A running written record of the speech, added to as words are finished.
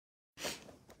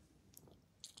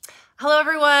Hello,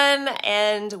 everyone,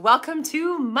 and welcome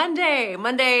to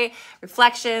Monday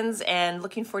Reflections, and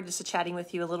looking forward to chatting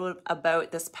with you a little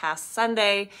about this past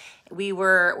Sunday.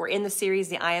 We're in the series,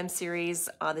 the I Am series,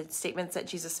 the statements that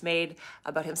Jesus made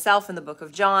about himself in the book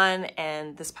of John,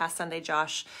 and this past Sunday,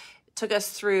 Josh took us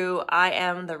through I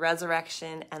am the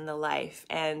resurrection and the life,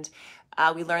 and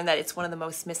we learned that it's one of the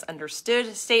most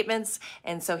misunderstood statements,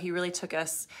 and so he really took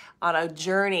us on a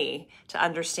journey to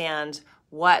understand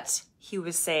what he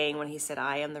was saying when he said,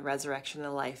 I am the resurrection and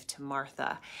the life to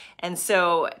Martha. And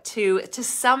so to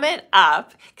sum it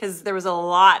up, because there was a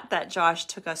lot that Josh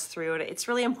took us through, and it's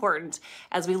really important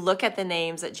as we look at the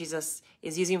names that Jesus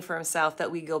is using for himself that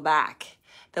we go back,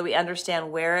 that we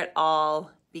understand where it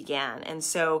all began. And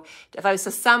so if I was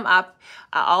to sum up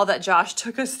all that Josh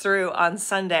took us through on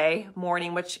Sunday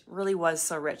morning, which really was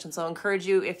so rich. And so I encourage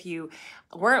you, if you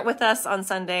weren't with us on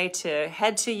Sunday, to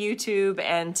head to YouTube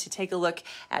and to take a look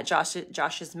at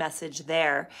Josh's message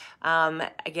there.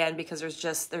 Again, because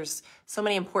there's so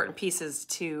many important pieces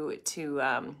to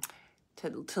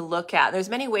look at. There's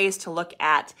many ways to look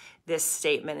at this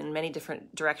statement and many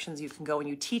different directions you can go when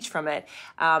you teach from it.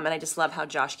 And I just love how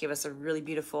Josh gave us a really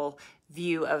beautiful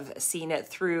view of seeing it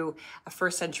through a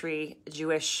first century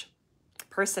Jewish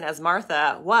person as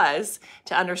Martha was,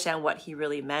 to understand what he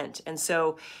really meant. And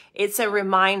so it's a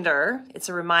reminder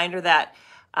that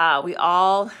we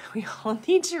all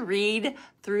need to read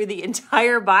through the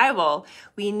entire Bible.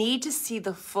 We need to see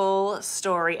the full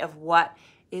story of what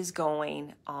is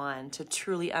going on to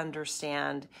truly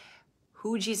understand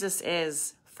who Jesus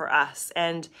is for us.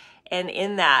 And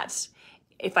in that,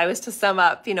 if I was to sum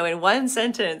up, in one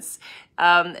sentence,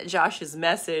 Josh's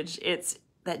message, it's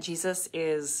that Jesus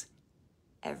is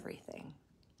everything.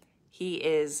 He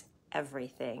is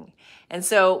everything. And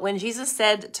so when Jesus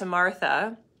said to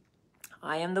Martha,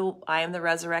 I am the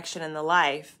resurrection and the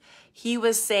life, he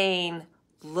was saying,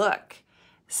 look,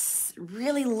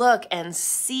 really look and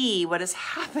see what is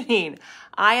happening.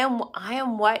 I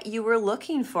am what you were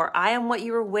looking for. I am what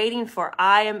you were waiting for.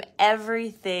 I am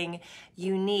everything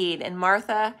you need. And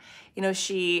Martha,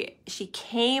 she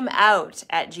came out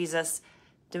at Jesus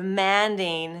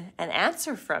demanding an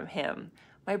answer from him.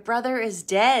 My brother is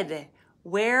dead.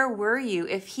 Where were you?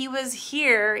 If he was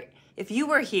here, if you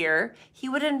were here, he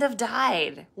wouldn't have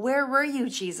died. Where were you,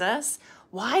 Jesus?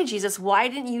 Why, Jesus? Why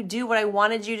didn't you do what I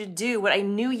wanted you to do, what I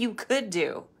knew you could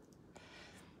do?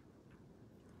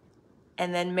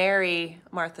 And then Mary,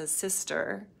 Martha's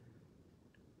sister,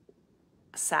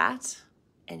 sat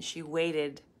and she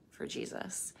waited for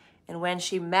Jesus. And when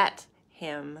she met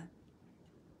him,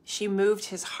 she moved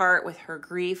his heart with her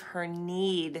grief, her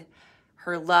need,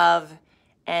 her love,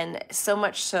 and so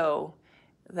much so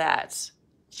that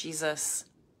Jesus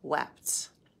wept.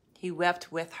 He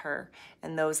wept with her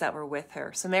and those that were with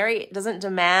her. So Mary doesn't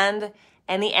demand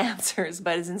any answers,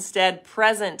 but is instead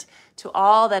present to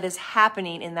all that is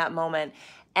happening in that moment.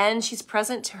 And she's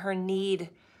present to her need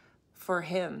for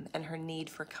him and her need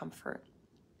for comfort.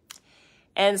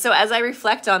 And so as I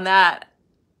reflect on that,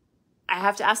 I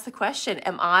have to ask the question,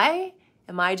 am I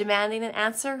demanding an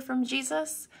answer from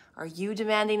Jesus? Are you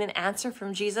demanding an answer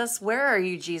from Jesus? Where are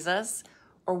you, Jesus?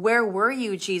 Or where were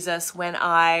you, Jesus, when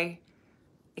I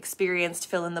experienced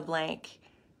fill in the blank?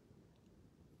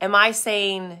 Am I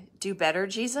saying, do better,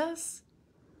 Jesus?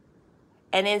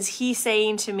 And is he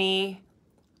saying to me,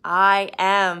 I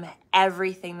am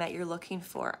everything that you're looking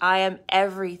for. I am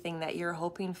everything that you're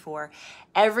hoping for,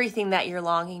 everything that you're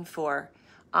longing for.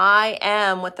 I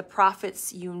am what the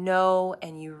prophets you know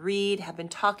and you read have been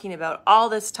talking about all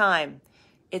this time.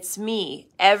 It's me.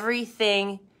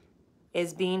 Everything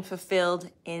is being fulfilled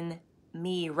in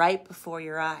me right before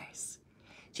your eyes.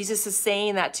 Jesus is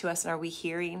saying that to us, and are we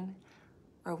hearing?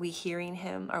 Are we hearing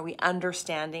him? Are we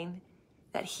understanding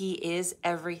that he is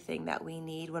everything that we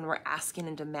need when we're asking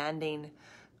and demanding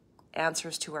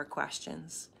answers to our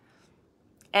questions?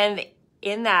 And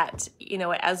in that,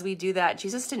 as we do that,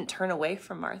 Jesus didn't turn away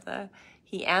from Martha.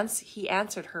 He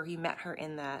answered her. He met her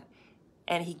in that,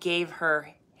 and he gave her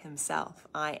himself.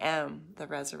 I am the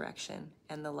resurrection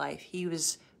and the life. He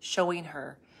was showing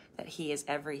her that he is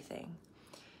everything.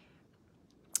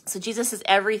 So Jesus is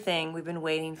everything we've been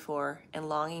waiting for and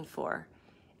longing for.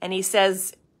 And he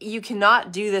says, you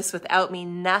cannot do this without me.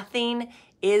 Nothing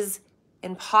is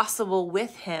impossible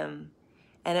with him,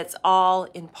 and it's all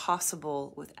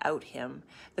impossible without him.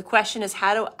 The question is,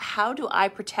 how do I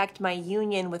protect my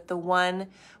union with the one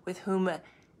with whom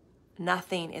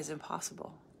nothing is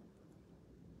impossible?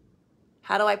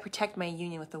 How do I protect my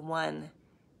union with the one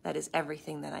that is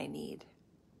everything that I need?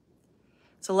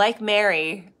 So like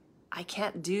Mary, I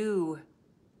can't do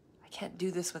can't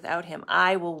do this without him.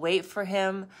 I will wait for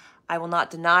him. I will not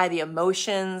deny the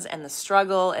emotions and the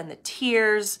struggle and the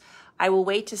tears. I will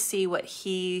wait to see what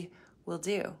he will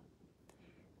do.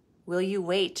 Will you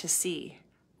wait to see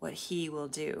what he will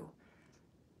do?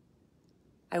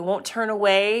 I won't turn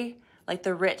away like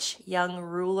the rich young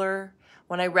ruler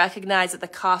when I recognize that the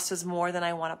cost is more than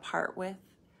I want to part with.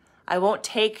 I won't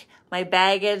take my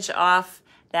baggage off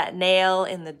that nail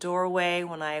in the doorway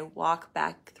when I walk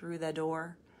back through the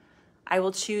door. I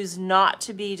will choose not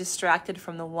to be distracted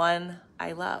from the one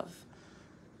I love.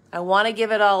 I want to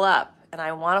give it all up, and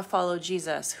I want to follow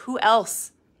Jesus. Who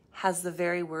else has the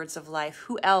very words of life?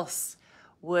 Who else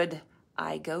would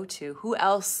I go to? Who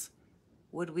else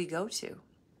would we go to?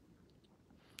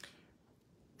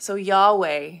 So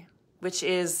Yahweh, which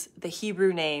is the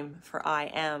Hebrew name for I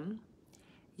am,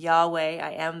 Yahweh,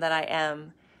 I am that I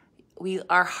am,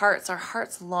 our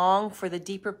hearts long for the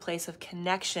deeper place of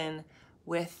connection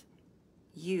with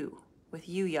you,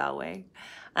 Yahweh.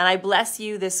 And I bless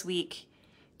you this week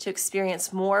to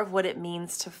experience more of what it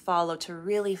means to follow, to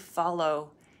really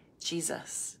follow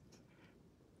Jesus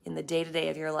in the day-to-day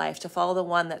of your life, to follow the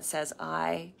one that says,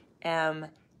 I am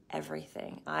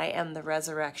everything. I am the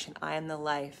resurrection. I am the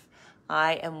life.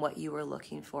 I am what you were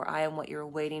looking for. I am what you're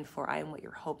waiting for. I am what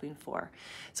you're hoping for.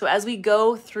 So as we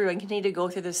go through and continue to go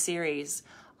through this series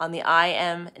on the I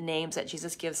am names that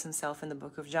Jesus gives himself in the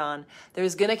book of John,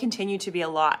 there's going to continue to be a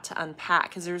lot to unpack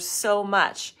because there's so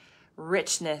much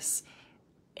richness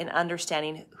in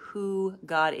understanding who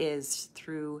God is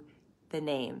through the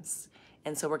names.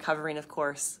 And so we're covering, of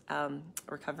course, the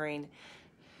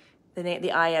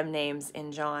I am names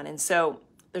in John. And so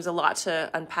there's a lot to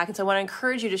unpack. And so I want to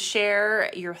encourage you to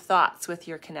share your thoughts with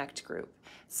your Connect group.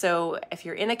 So if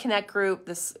you're in a Connect group,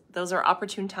 those are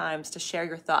opportune times to share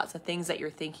your thoughts, the things that you're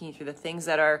thinking through, the things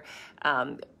that are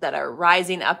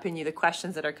rising up in you, the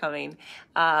questions that are coming,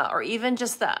 or even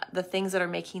just the things that are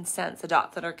making sense, the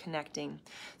dots that are connecting.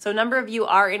 So a number of you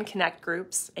are in Connect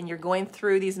groups and you're going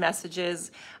through these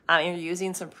messages and you're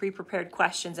using some pre-prepared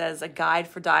questions as a guide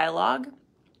for dialogue,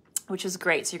 which is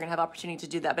great. So you're going to have opportunity to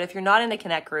do that. But if you're not in a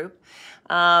Connect group,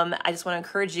 I just want to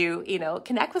encourage you,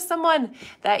 connect with someone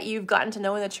that you've gotten to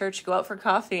know in the church, go out for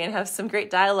coffee and have some great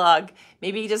dialogue.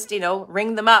 Maybe just,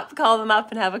 ring them up, call them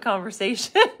up and have a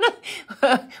conversation.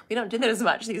 We don't do that as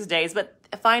much these days, but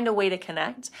find a way to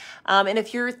connect. And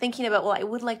if you're thinking about, well, I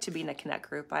would like to be in a Connect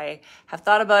group. I have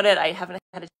thought about it. I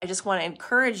just want to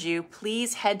encourage you,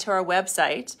 please head to our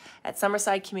website at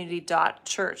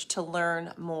summersidecommunity.church to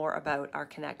learn more about our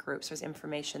Connect groups. There's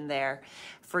information there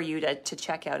for you to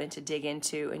check out and to dig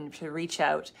into and to reach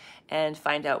out and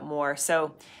find out more.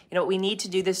 So, we need to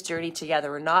do this journey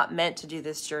together. We're not meant to do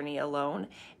this journey alone.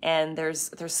 And there's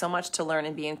so much to learn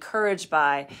and be encouraged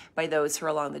by those who are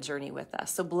along the journey with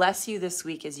us. So bless you this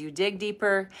week as you dig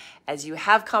deeper, as you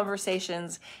have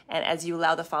conversations, and as you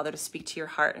allow the Father to speak to your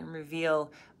heart and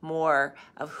reveal more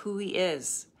of who he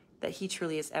is, that he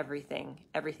truly is everything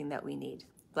that we need.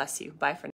 Bless you. Bye for now.